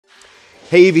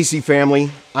Hey EVC family,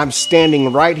 I'm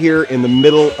standing right here in the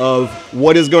middle of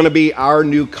what is going to be our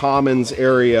new commons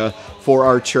area for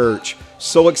our church.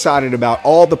 So excited about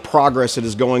all the progress that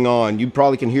is going on. You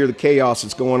probably can hear the chaos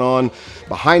that's going on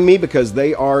behind me because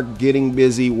they are getting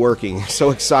busy working. So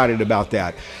excited about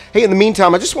that. Hey, in the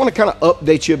meantime, I just want to kind of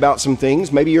update you about some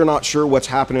things. Maybe you're not sure what's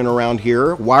happening around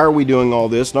here. Why are we doing all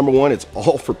this? Number one, it's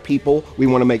all for people. We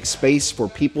want to make space for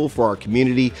people, for our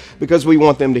community, because we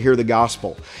want them to hear the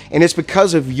gospel. And it's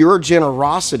because of your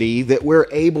generosity that we're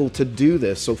able to do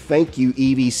this. So thank you,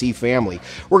 EVC family.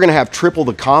 We're going to have triple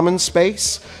the common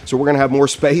space. So we're going to have more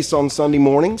space on Sunday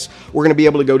mornings. We're going to be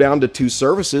able to go down to 2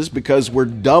 services because we're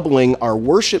doubling our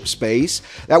worship space.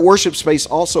 That worship space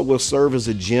also will serve as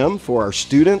a gym for our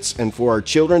students and for our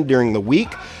children during the week.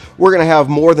 We're going to have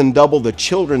more than double the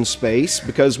children's space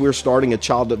because we're starting a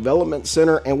child development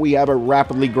center and we have a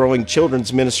rapidly growing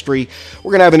children's ministry.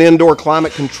 We're going to have an indoor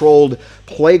climate controlled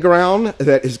playground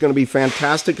that is going to be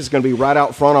fantastic. It's going to be right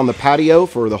out front on the patio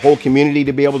for the whole community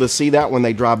to be able to see that when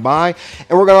they drive by.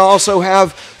 And we're going to also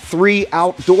have 3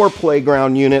 outdoor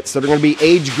playground units that are going to be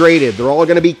age graded. They're all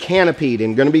going to be canopied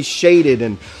and going to be shaded,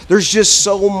 and there's just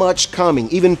so much coming,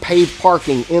 even paved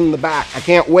parking in the back. I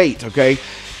can't wait, okay?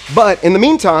 But in the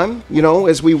meantime, you know,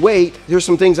 as we wait, here's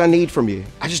some things I need from you.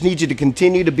 I just need you to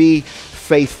continue to be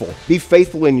faithful. Be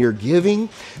faithful in your giving.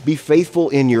 Be faithful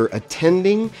in your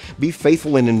attending. Be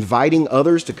faithful in inviting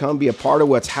others to come be a part of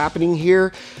what's happening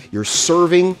here. You're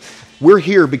serving. We're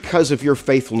here because of your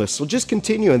faithfulness. So just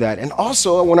continue in that. And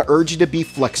also, I want to urge you to be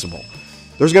flexible.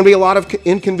 There's going to be a lot of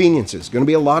inconveniences, going to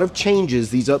be a lot of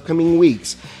changes these upcoming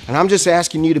weeks. And I'm just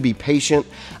asking you to be patient.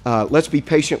 Let's be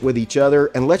patient with each other.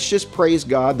 And let's just praise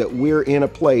God that we're in a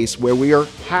place where we are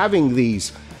having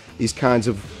these kinds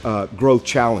of growth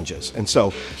challenges. And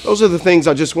so those are the things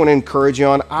I just want to encourage you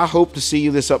on. I hope to see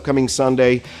you this upcoming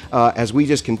Sunday as we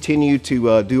just continue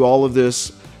to do all of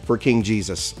this for King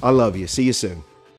Jesus. I love you. See you soon.